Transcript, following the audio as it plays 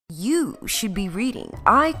You should be reading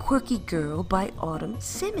I, Quirky Girl by Autumn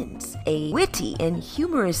Simmons, a witty and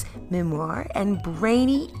humorous memoir and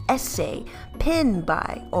brainy essay penned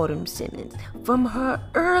by Autumn Simmons from her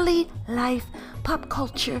early life, pop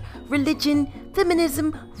culture, religion,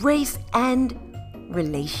 feminism, race, and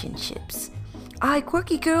relationships. I,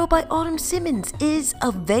 Quirky Girl by Autumn Simmons is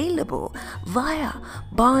available via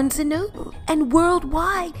Barnes & Noble and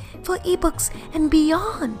worldwide for ebooks and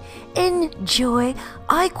beyond. Enjoy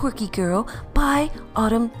I, Quirky Girl by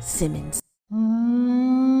Autumn Simmons.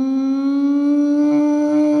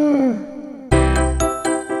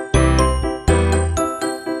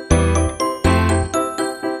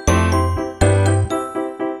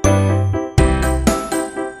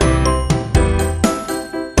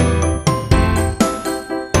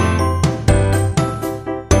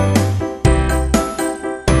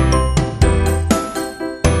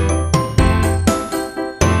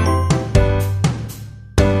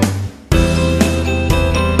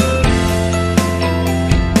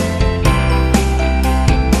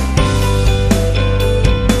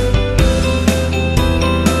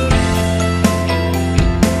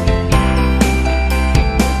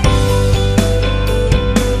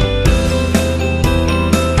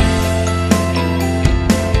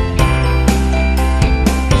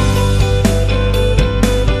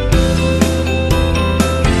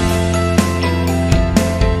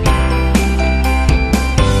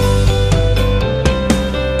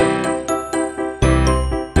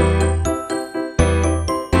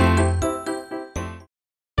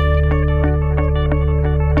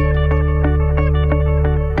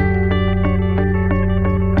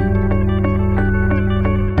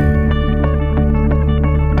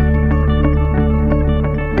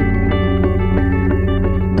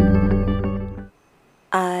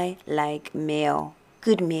 I like mail,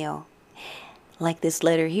 good mail, like this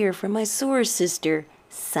letter here from my soror sister,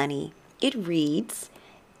 Sunny. It reads,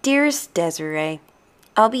 Dearest Desiree,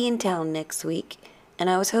 I'll be in town next week, and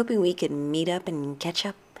I was hoping we could meet up and catch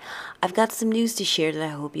up. I've got some news to share that I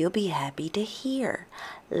hope you'll be happy to hear.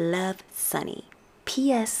 Love, Sunny.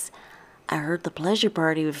 P.S. I heard the pleasure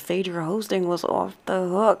party with Phaedra hosting was off the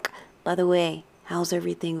hook. By the way, how's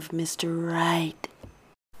everything with Mr. Right?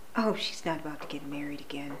 Oh, she's not about to get married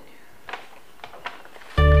again.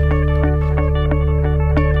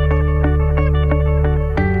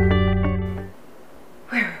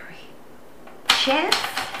 Where are we? Chance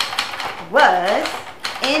was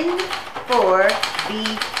in for the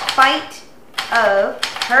fight of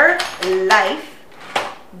her life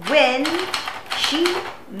when she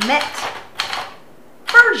met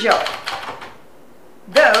Virgil.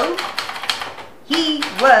 Though he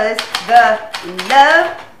was the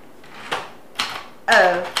love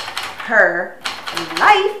of her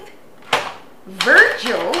life,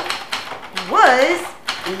 Virgil was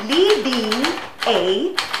leading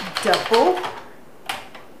a double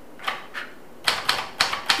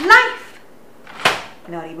life.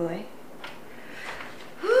 Naughty boy.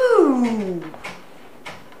 Ooh.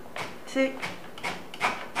 See,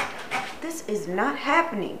 this is not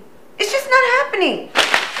happening. It's just not happening.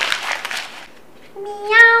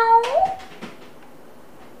 Meow.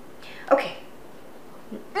 Okay.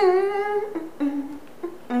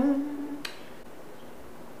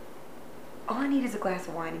 All I need is a glass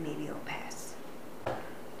of wine and maybe it'll pass.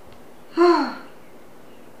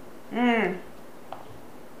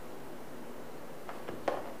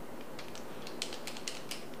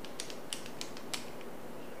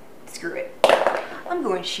 Screw it. I'm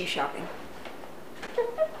going shoe shopping.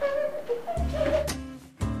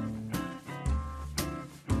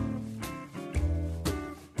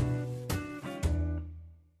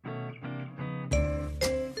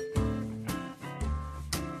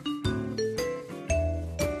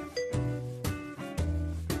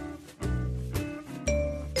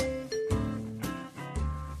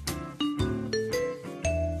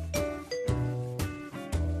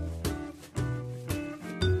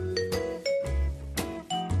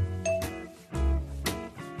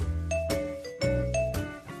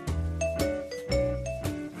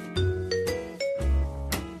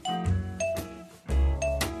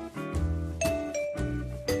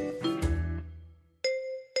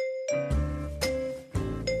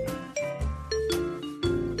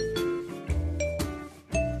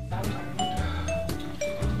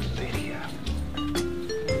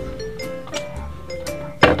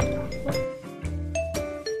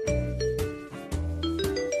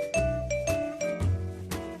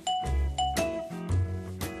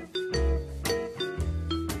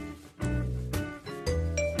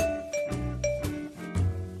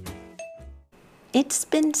 It's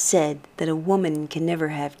been said that a woman can never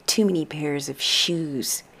have too many pairs of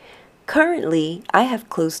shoes. Currently, I have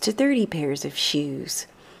close to 30 pairs of shoes.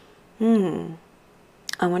 I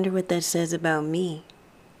wonder what that says about me.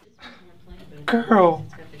 Girl,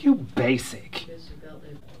 you basic.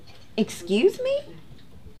 Excuse me?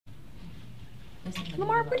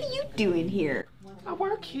 Lamar, what are you doing here? I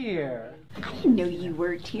work here. I didn't know you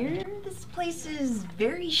worked here. This place is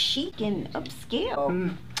very chic and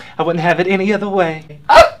upscale. I wouldn't have it any other way.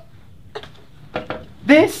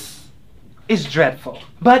 This is dreadful.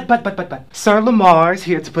 But. Sir Lamar's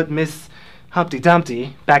here to put Miss Humpty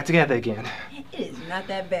Dumpty back together again. It is not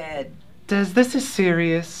that bad. This is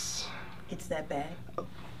serious. It's that bad.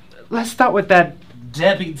 Let's start with that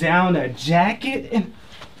Debbie Downer jacket and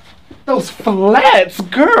those flats.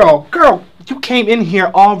 Girl, you came in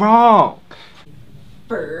here all wrong.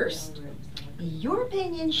 First, your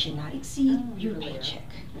opinion should not exceed your paycheck.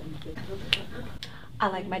 I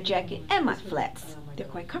like my jacket and my flats. They're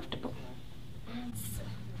quite comfortable.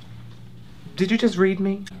 Did you just read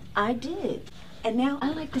me? I did. And now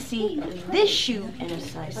I like to see this shoe in a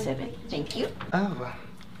size 7. Thank you. Oh,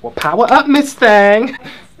 well, power up, Miss Thang.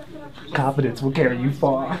 Confidence will carry you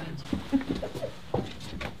far.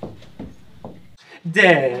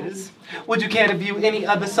 Des, would you care to view any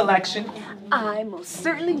other selection? I most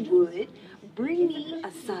certainly would. Bring me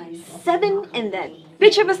a size 7 and that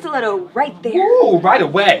bitch of a stiletto right there. Ooh, right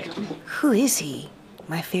away. Who is he?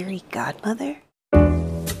 My fairy godmother?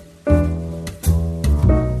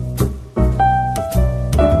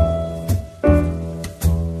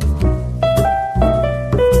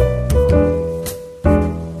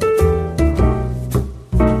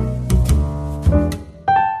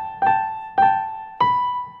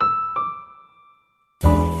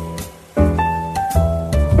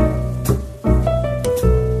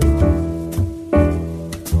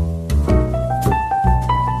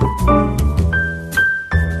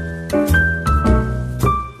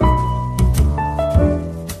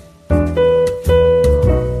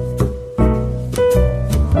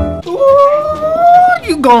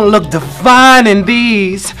 Gonna look divine in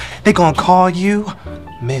these. They gonna call you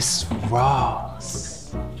Miss Ross.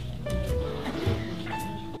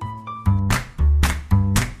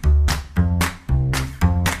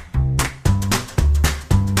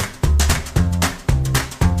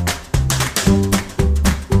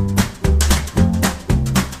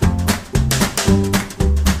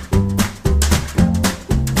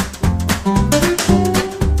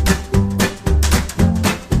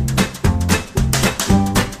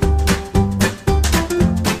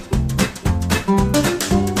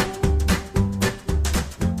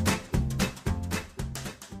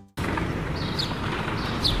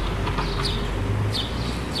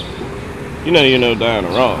 You know Diana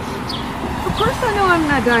Ross. Of course I know I'm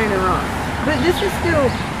not Diana Ross, but this is still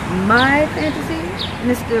my fantasy.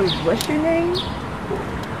 Mr. What's your name?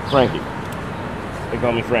 Frankie. They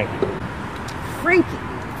call me Frankie. Frankie.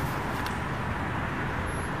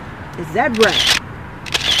 Is that right?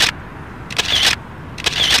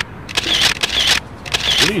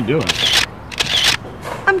 What are you doing?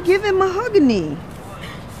 I'm giving mahogany.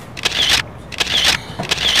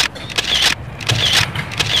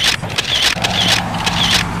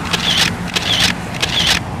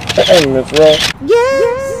 Hey, Miss Ross.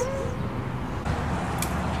 Yes.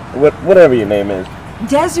 Whatever your name is.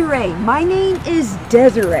 Desiree. My name is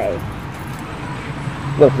Desiree.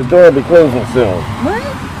 Look, the door will be closing soon. What?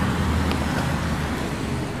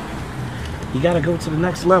 You gotta go to the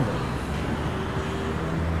next level.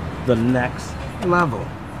 The next level.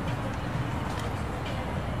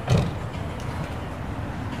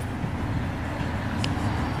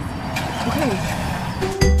 Okay.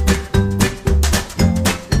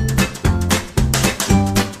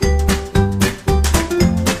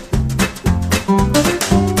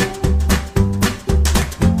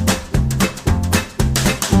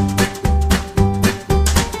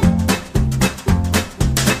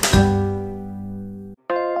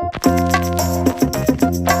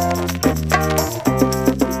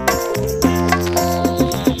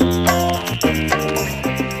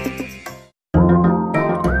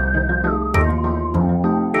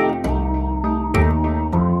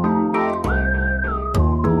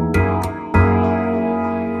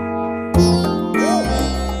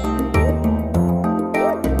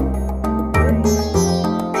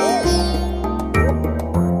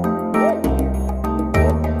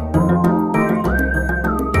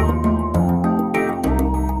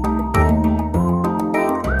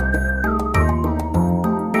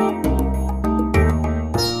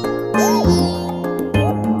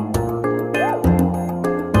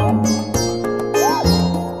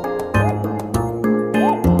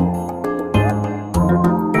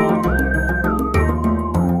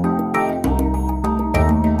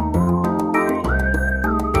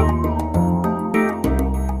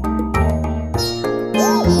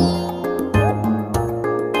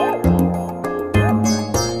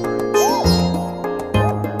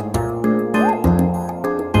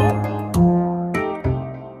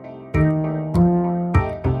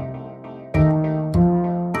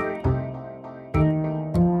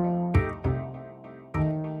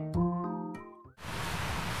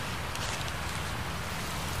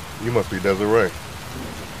 You must be Desiree.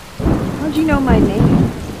 How'd you know my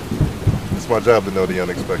name? It's my job to know the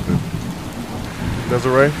unexpected.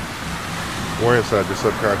 Desiree, we're inside your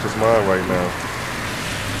subconscious mind right now.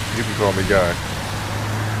 You can call me Guy.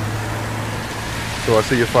 So I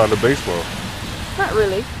see you find a baseball. Not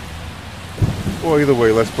really. Well, either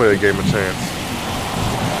way, let's play a game of chance.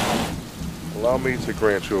 Allow me to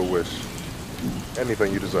grant you a wish.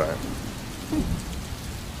 Anything you desire.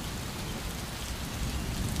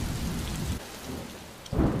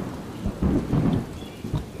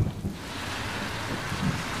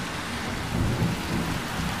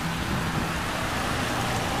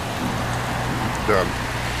 Done.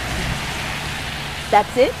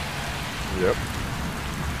 That's it? Yep.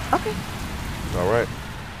 Okay. All right.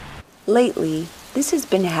 Lately, this has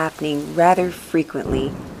been happening rather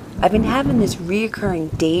frequently. I've been having this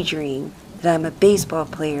reoccurring daydream that I'm a baseball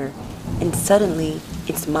player, and suddenly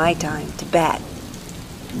it's my time to bat.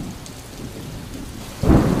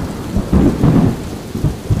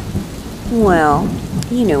 Well,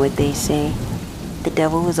 you know what they say. The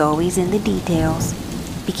devil is always in the details.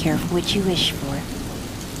 Be careful what you wish for.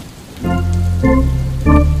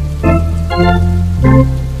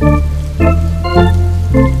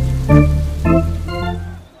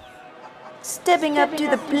 Stepping up to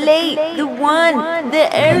the plate, the one, the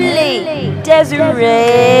only, Desiree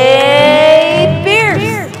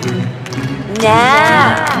Pierce.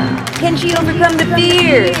 Now, can she overcome the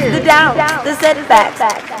fears, the doubts, the setbacks,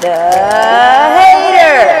 the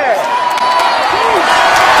haters?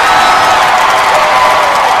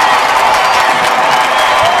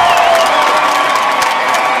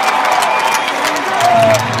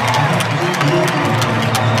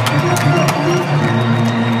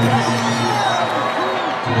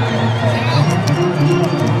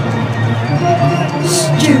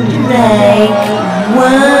 Strike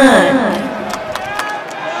one.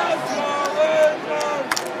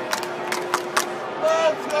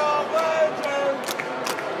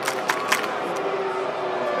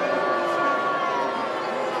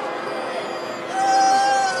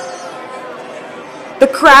 The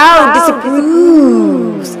crowd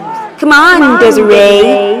disapproves. Come on,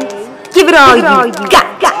 Desiree. Give it all you got.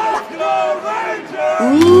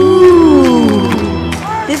 Ooh,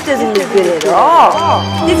 this doesn't look good at all.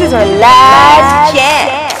 This is our last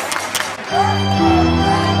chance.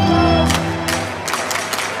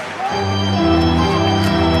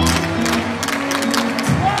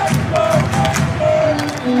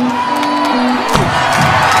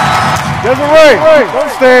 Desiree,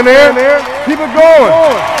 don't stand there. Keep it going.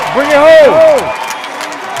 Bring it home.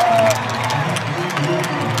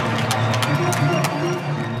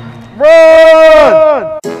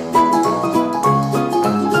 Run!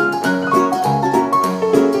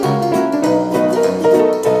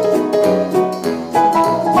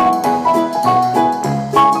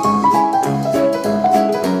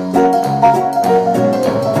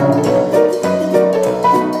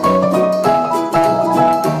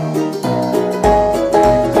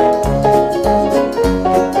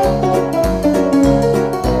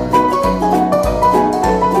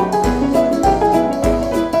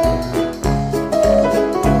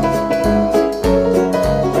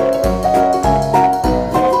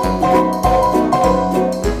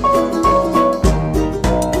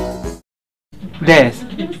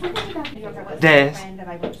 Des.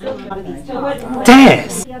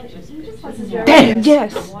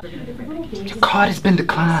 Yes. Your card has been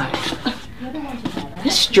declined.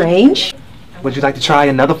 That's strange. Would you like to try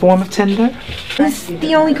another form of Tinder? This is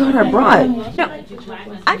the only card I brought. No,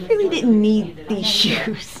 I really didn't need these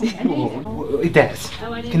shoes. Des,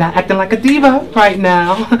 you're not acting like a diva right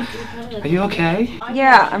now. Are you okay?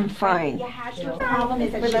 Yeah, I'm fine.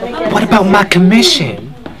 What about my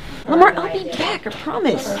commission? Lamar, I'll be back, I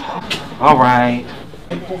promise. All right.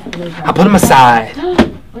 I'll put them aside.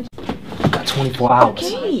 Got 24 hours.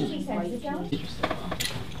 Okay.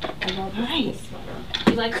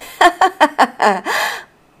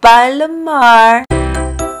 Bye, Lamar.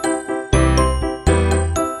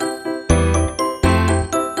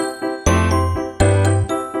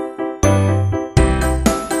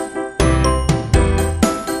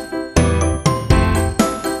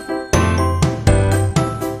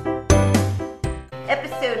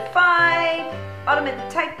 Episode 5, Autumn at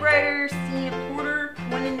the typewriter, scene a quarter,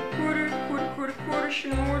 one in the quarter, quarter,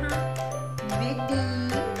 order, Biddy.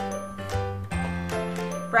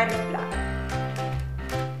 Writer's block.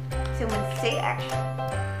 Someone say action.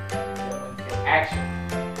 Action.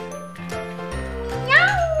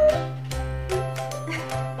 Meow.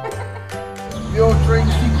 Your dream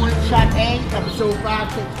sequence, shot A, episode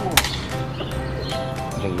 5, take 4.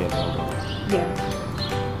 I think you have something. Yeah.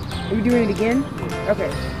 Are we doing it again? Okay.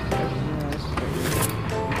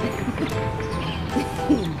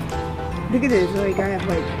 Look at this. Like I have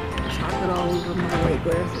like chocolate all over my white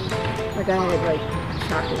glasses. Like I had like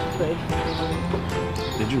chocolate fudge.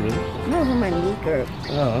 Did you really? No, over my makeup.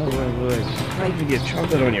 Oh, wait. How did you get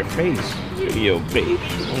chocolate on your face? Yo, baby.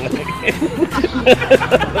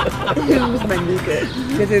 It was my makeup.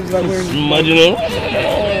 Because it was like wearing Smudging it.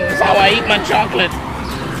 That's how I eat my chocolate.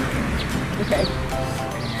 Okay.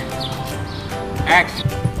 Action.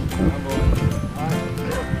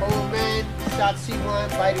 Old man, shot C1,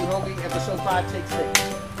 fighting homie, episode 5, take 6.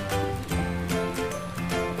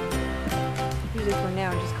 Do this for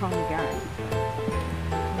now and just call me guy.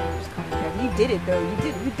 Just call me guy. You did it though.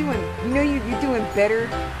 You're doing. You know you're doing better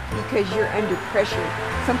because you're under pressure.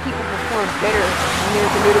 Some people perform better when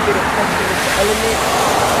there's a little bit of pressure with the element.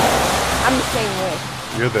 I'm the same way.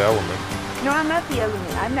 You're the element. No, I'm not the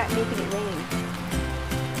element. I'm not making it rain.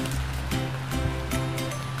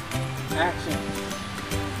 Action.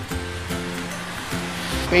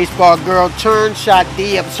 Baseball girl turn, shot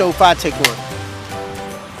D, episode 5, take 1.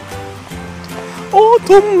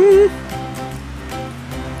 Autumn.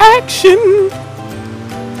 Action.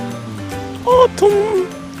 Autumn.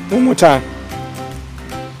 One more time.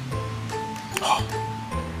 Oh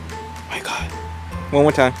my God. One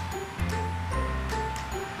more time.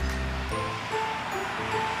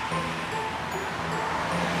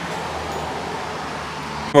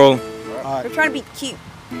 Roll. We're trying to be cute.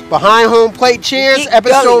 Behind home plate cheers, Get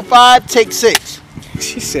episode gully. 5, take 6.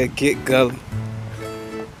 She said get gully.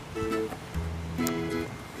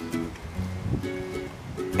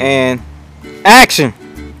 And action.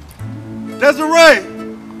 Desiree,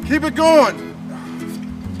 keep it going.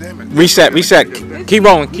 Damn it. Reset. Keep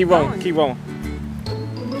rolling.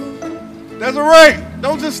 Desiree,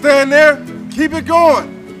 don't just stand there. Keep it going.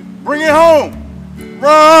 Bring it home.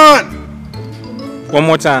 Run. One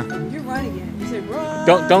more time. You're running again. You said run.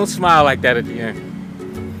 Don't smile like that at the end.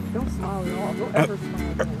 Don't smile at all. Don't ever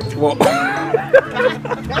smile at all. Well,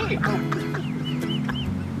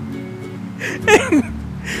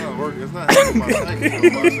 It's not helping my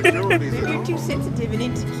securities at You're too all. sensitive and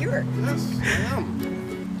insecure. Yes, I am.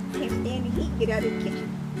 Can't stand the heat. Get out of the kitchen.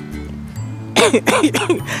 Can't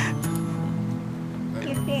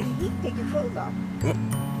stand the heat. Take your clothes off.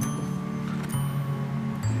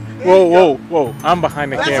 whoa! I'm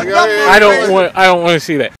behind the camera. I don't want to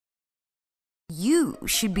see that. You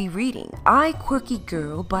should be reading I, Quirky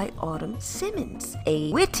Girl by Autumn Simmons,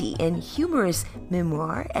 a witty and humorous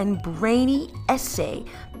memoir and brainy essay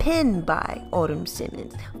penned by Autumn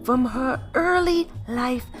Simmons from her early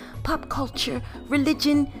life, pop culture,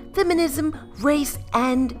 religion, feminism, race,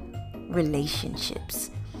 and relationships.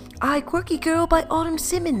 I, Quirky Girl by Autumn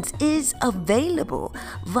Simmons is available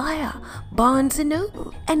via Barnes &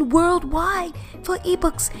 Noble and worldwide for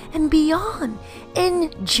ebooks and beyond.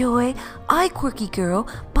 Enjoy I, Quirky Girl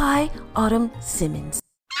by Autumn Simmons.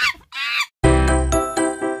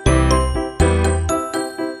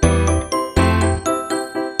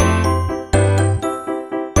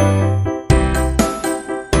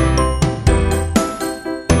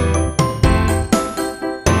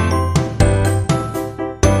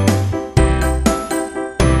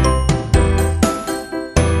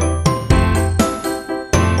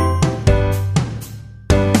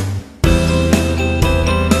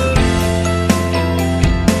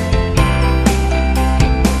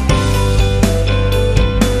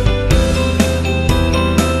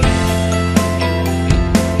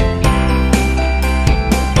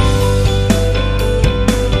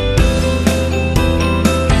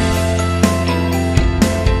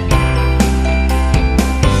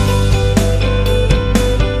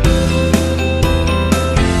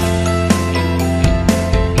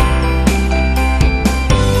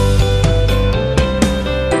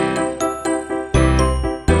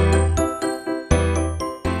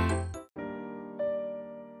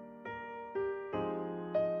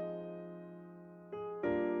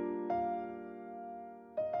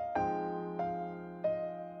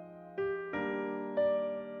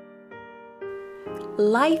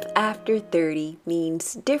 Life after 30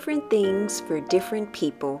 means different things for different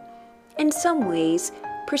people. In some ways,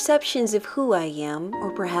 perceptions of who I am, or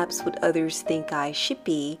perhaps what others think I should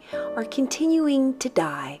be, are continuing to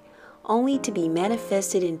die, only to be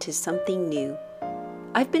manifested into something new.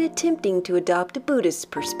 I've been attempting to adopt a Buddhist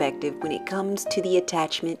perspective when it comes to the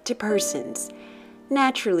attachment to persons.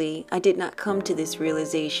 Naturally, I did not come to this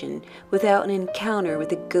realization without an encounter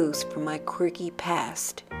with a ghost from my quirky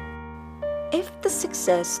past. If the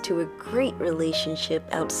success to a great relationship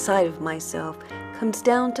outside of myself comes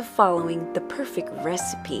down to following the perfect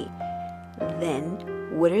recipe, then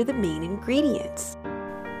What are the main ingredients?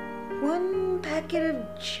 1 packet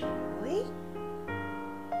of joy,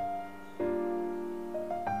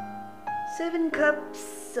 7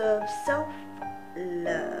 cups of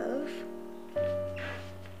self-love,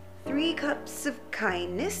 3 cups of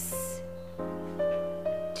kindness,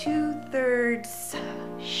 2/3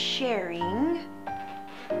 sharing,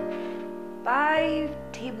 5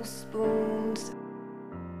 tablespoons.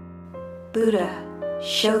 Buddha,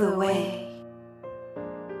 show the way.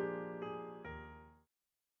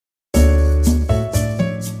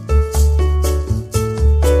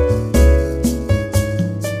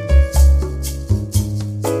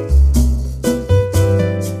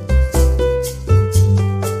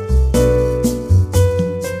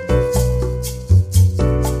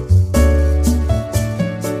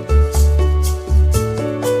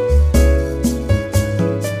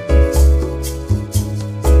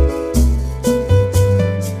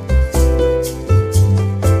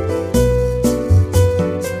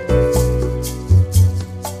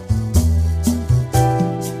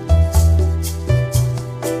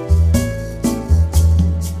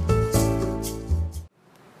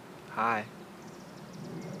 Hi.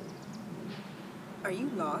 Are you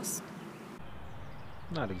lost?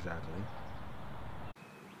 Not exactly.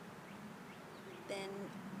 Then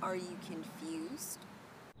are you confused?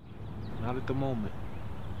 Not at the moment.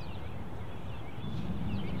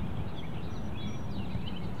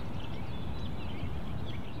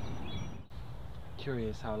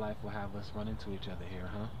 Curious how life will have us run into each other here,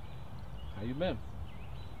 huh? How you been?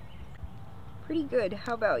 Pretty good.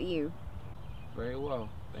 How about you? Very well,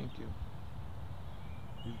 thank you.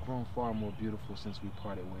 You've grown far more beautiful since we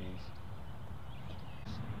parted ways.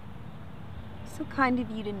 So kind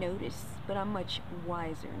of you to notice, but I'm much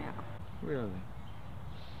wiser now. Really?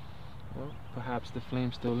 Well, perhaps the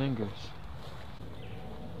flame still lingers.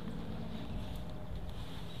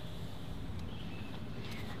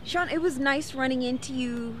 Sean, it was nice running into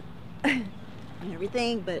you and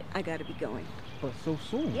everything, but I gotta be going. But so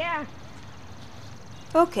soon. Yeah.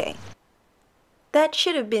 Okay, that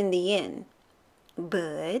should have been the end,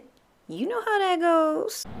 but you know how that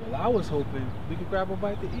goes. Well, I was hoping we could grab a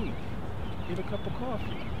bite to eat. Get a cup of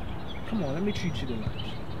coffee. Come on, let me treat you to lunch.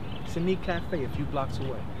 It's a neat cafe a few blocks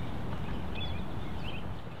away.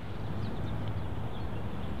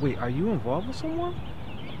 Wait, are you involved with someone?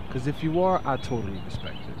 Because if you are, I totally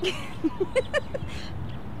respect it.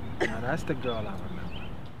 Now that's the girl I remember.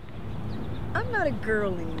 I'm not a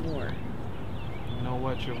girl anymore. You know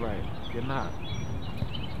what? You're right. You're not.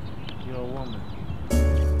 You're a woman.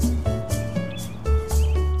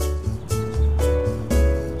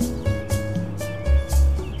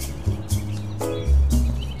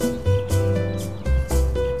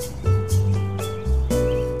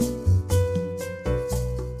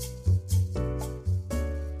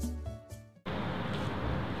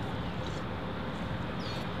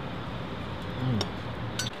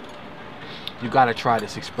 You gotta try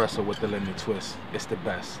this espresso with the lemon twist. It's the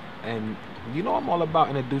best. And you know I'm all about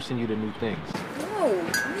introducing you to new things. Whoa,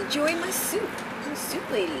 I'm enjoying my soup. I'm a soup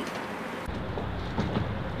lady.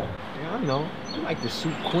 Yeah, I know. I'm like the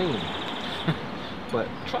soup queen. But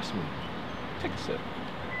trust me, take a sip.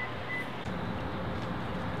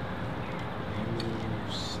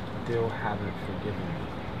 You still haven't forgiven me.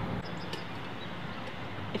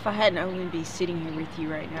 If I hadn't, I wouldn't be sitting here with you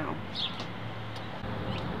right now.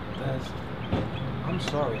 Des, I'm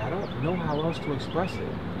sorry. I don't know how else to express it.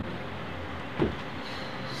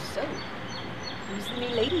 So, who's the new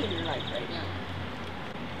lady in your life right now?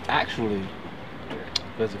 Actually,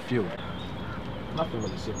 there's a few. Nothing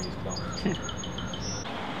really serious though.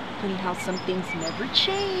 Funny how some things never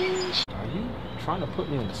change. Are you trying to put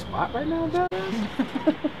me on the spot right now, Des?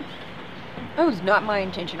 That was not my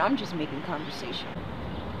intention. I'm just making conversation.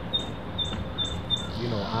 You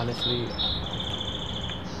know, honestly,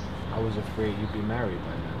 I was afraid you'd be married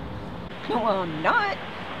by now. No, I'm not.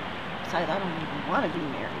 Besides, I don't even want to be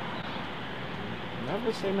married.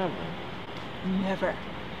 Never say never. Never.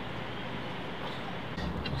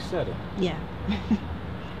 You said it. Yeah.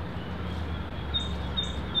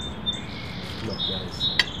 Look,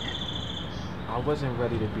 guys, I wasn't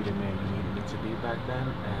ready to be the man you needed me to be back then,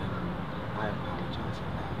 and I apologize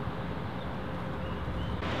for that.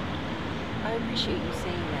 I appreciate you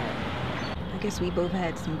saying that. I guess we both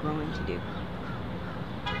had some growing to do.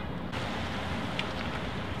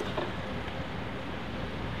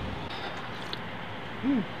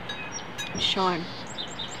 Sean,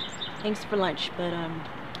 thanks for lunch, but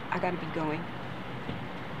I gotta be going.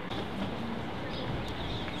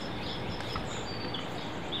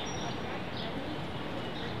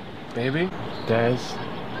 Baby, Des,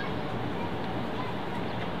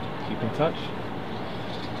 keep in touch.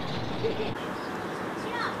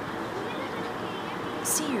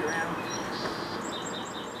 See you around.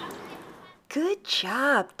 Good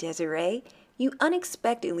job, Desiree. You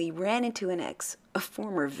unexpectedly ran into an ex, a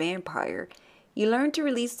former vampire. You learned to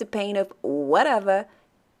release the pain of whatever,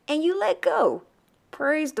 and you let go.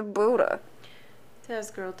 Praise the Buddha.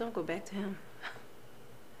 Tess, girl, don't go back to him.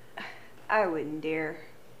 I wouldn't dare.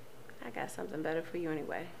 I got something better for you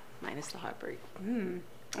anyway, minus the heartbreak.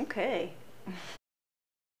 Okay.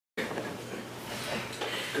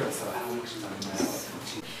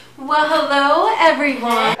 Well, hello,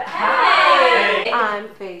 everyone. Hi. I'm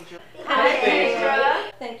Phaedra. Hi,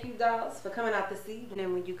 Phaedra. Thank you, dolls, for coming out this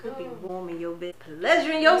evening when you could be warming your bed,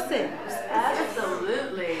 pleasuring yourselves.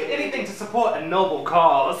 Absolutely. Anything to support a noble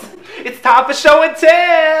cause. It's time for show and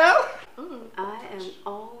tell. I am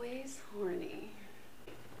always horny.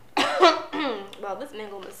 Well, this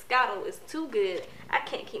mango moscato is too good. I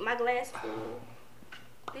can't keep my glass full.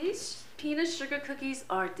 These peanut sugar cookies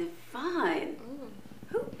are divine.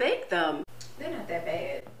 Who baked them? They're not that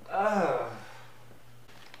bad.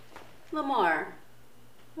 Lamar,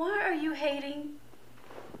 why are you hating?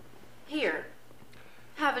 Here,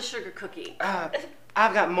 have a sugar cookie.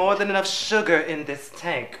 I've got more than enough sugar in this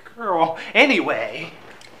tank, girl. Anyway.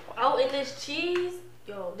 Oh, and this cheese,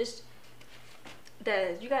 yo, this.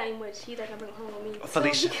 You got any more cheese I can bring home with me?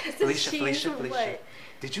 Felicia.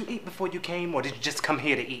 Did you eat before you came, or did you just come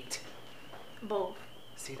here to eat? Both.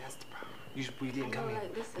 See, that's the problem. We didn't come here.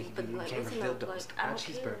 We like, came to fill those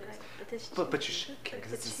cheeseburgers. But you should care,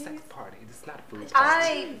 because it's a sex party. It's not a food festival.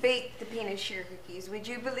 I baked the peanut sugar cookies. Would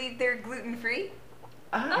you believe they're gluten-free?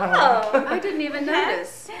 Oh, I didn't even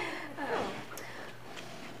notice.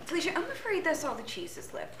 Felicia, I'm afraid that's all the cheese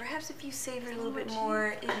is left. Perhaps if you savor a little bit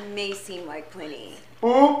more, it may seem like plenty.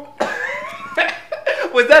 Ooh.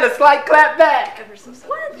 Was that a slight clap back? Ever so slightly.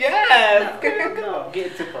 What? Yes. Girl, get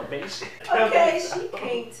into formation. Okay, she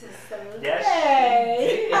came to celebrate. Yes.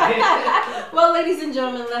 Well, ladies and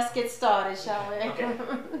gentlemen, let's get started, shall we? Okay.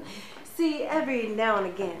 See, every now and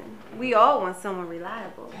again, we all want someone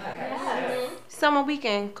reliable. Yes. Someone we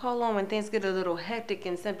can call on when things get a little hectic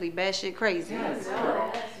and simply batshit crazy. Yes.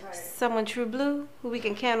 Someone true blue who we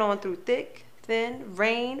can count on through thick, thin,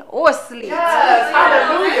 rain, or sleet. Yes.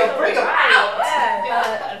 Hallelujah. Bring them out.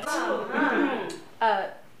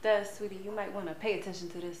 Sweetie, you might want to pay attention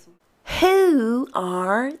to this one. Who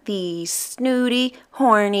are these snooty,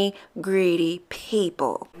 horny, greedy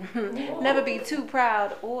people? Never be too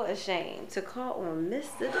proud or ashamed to call on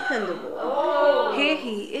Mr. Dependable. Oh. Here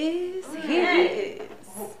he is. Here he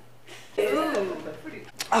is.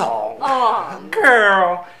 Oh,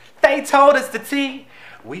 girl. They told us the tea.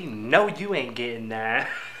 We know you ain't getting that.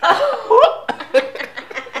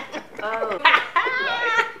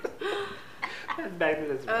 Back to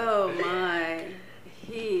this one. Oh my.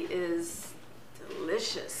 He is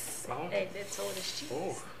delicious. Oh. Hey, that's all this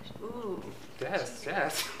cheese. Ooh. Yes.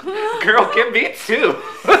 Girl, give me two.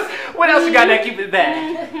 What else you got that keep it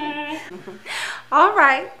back? All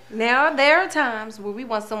right. Now there are times where we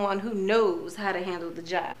want someone who knows how to handle the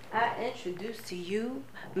job. I introduce to you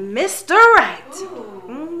Mr. Right.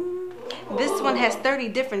 This one has 30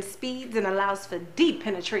 different speeds and allows for deep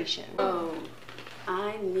penetration. Oh,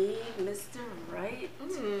 I need Mr. Right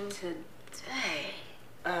today.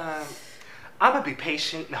 I'm gonna be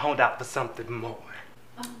patient and hold out for something more.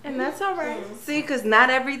 And that's all right. See, because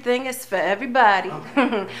not everything is for everybody.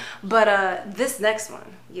 Okay. But this next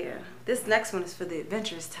one, this next one is for the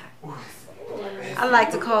adventurous type. I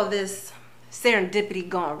like to call this serendipity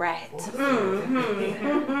gone right.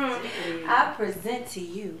 I present to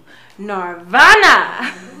you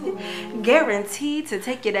Nirvana, guaranteed to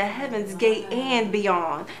take you to Heaven's Gate and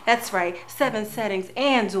beyond. That's right, 7 settings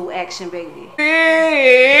and dual action, baby.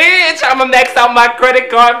 Bitch, I'ma max out my credit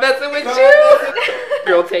card messing with you.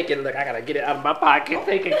 Girl, take it. Look, I gotta get it out of my pocket.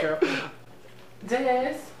 Take it, girl.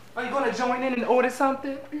 Des, are you gonna join in and order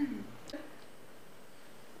something?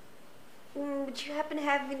 Would you happen to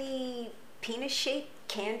have any penis-shaped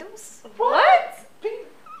candles? What?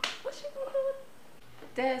 What you doing?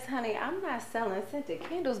 Des, honey, I'm not selling scented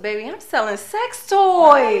candles, baby. I'm selling sex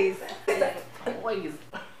toys.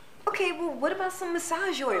 Okay, well, what about some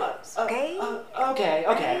massage oils, okay? Okay.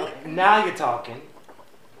 Now you're talking.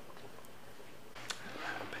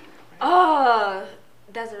 Oh,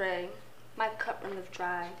 Desiree, my cup runneth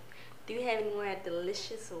dry. Do you have any more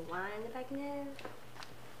delicious wine that I can have?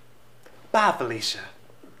 Bye, Felicia.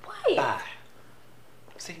 What? Bye.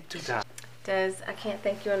 See, 2 times. Des, I can't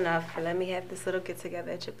thank you enough for letting me have this little get-together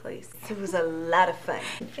at your place. It was a lot of fun.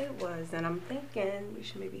 It was, and I'm thinking we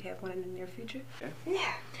should maybe have one in the near future.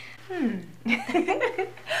 Yeah.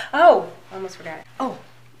 Oh, almost forgot. Oh,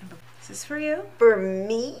 is this for you? For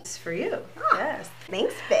me? It's for you. Oh. Yes.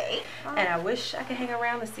 Thanks, babe. And I wish I could hang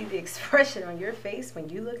around and see the expression on your face when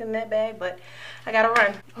you look in that bag, but I gotta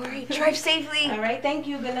run. All right, drive safely. All right, thank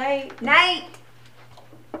you. Good night. Night.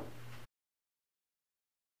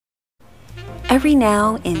 Every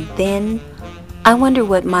now and then, I wonder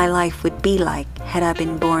what my life would be like had I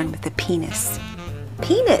been born with a penis.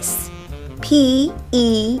 Penis. P-E-N-I-S.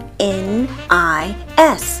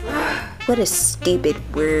 What a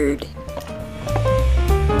stupid word.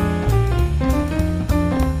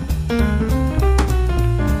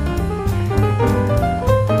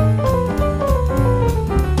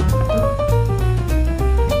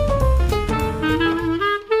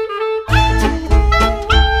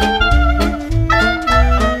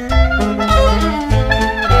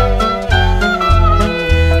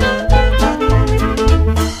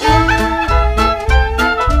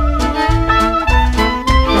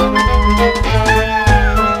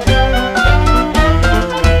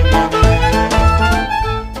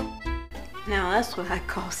 That's what I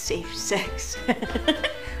call safe sex.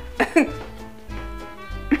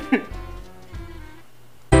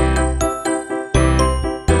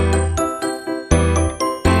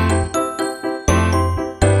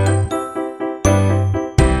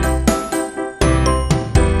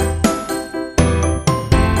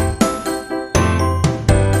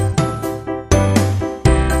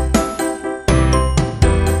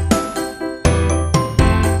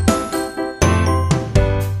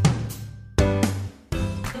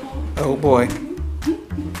 Oh boy.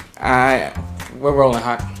 We're rolling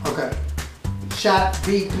hot. Okay. Shot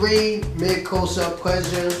B3, mid close-up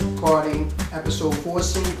president party, episode 4,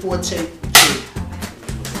 scene 4, take 2.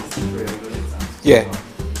 Yeah.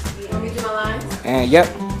 You want me to do my lines? And yep.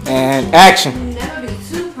 And action. Never be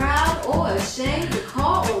too proud or ashamed to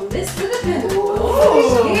call on Mr.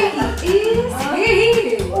 Dependable. Here he is. Here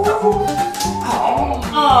he is.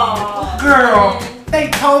 Oh, girl. They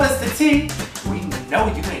told us the tea. We know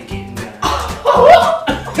you ain't getting none.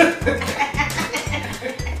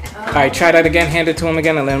 Alright, try that again. Hand it to him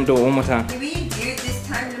again and let him do it one more time. Can we do it this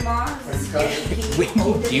time tomorrow? We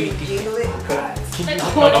do it. Jingle it.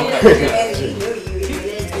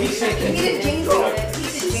 He said, He did a jingle. He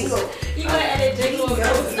did a jingle. You gotta edit jingle.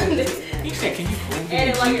 he said, can you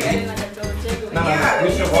Edit like you're editing like a double jingle. No, we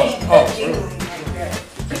should walk.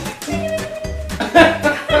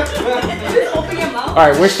 Open your mouth.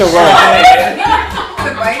 Alright, we're still rolling.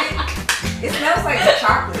 It smells like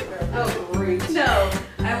chocolate. Oh, great. No.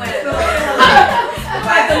 I went.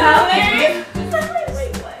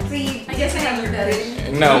 See, I guess I have your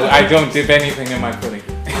pudding. No, I don't dip anything in my pudding.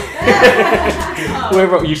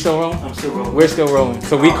 You still rolling? I'm still rolling. We're still rolling.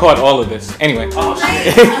 So we caught all of this. Anyway. Oh,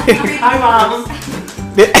 shit. Hi, Mom.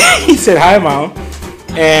 He said, hi, Mom.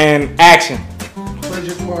 And action.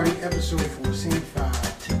 Pleasure party, episode 4, scene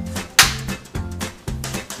 5, take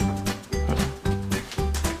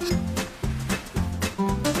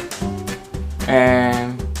 2.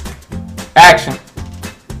 And action.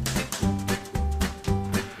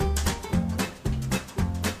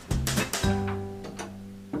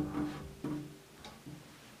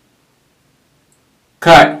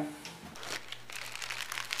 Cut.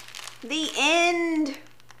 the end.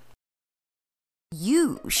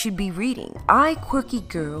 You should be reading I, Quirky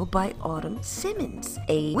Girl by Autumn Simmons,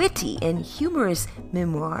 a witty and humorous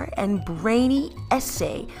memoir and brainy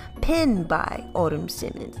essay penned by Autumn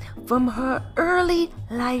Simmons from her early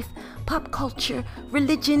life, pop culture,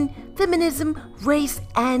 religion, feminism, race,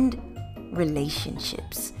 and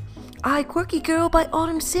relationships. I, Quirky Girl by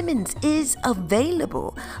Autumn Simmons is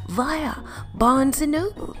available via Barnes &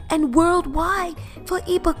 Noble and worldwide for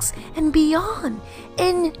ebooks and beyond.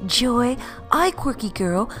 Enjoy I, Quirky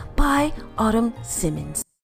Girl by Autumn Simmons.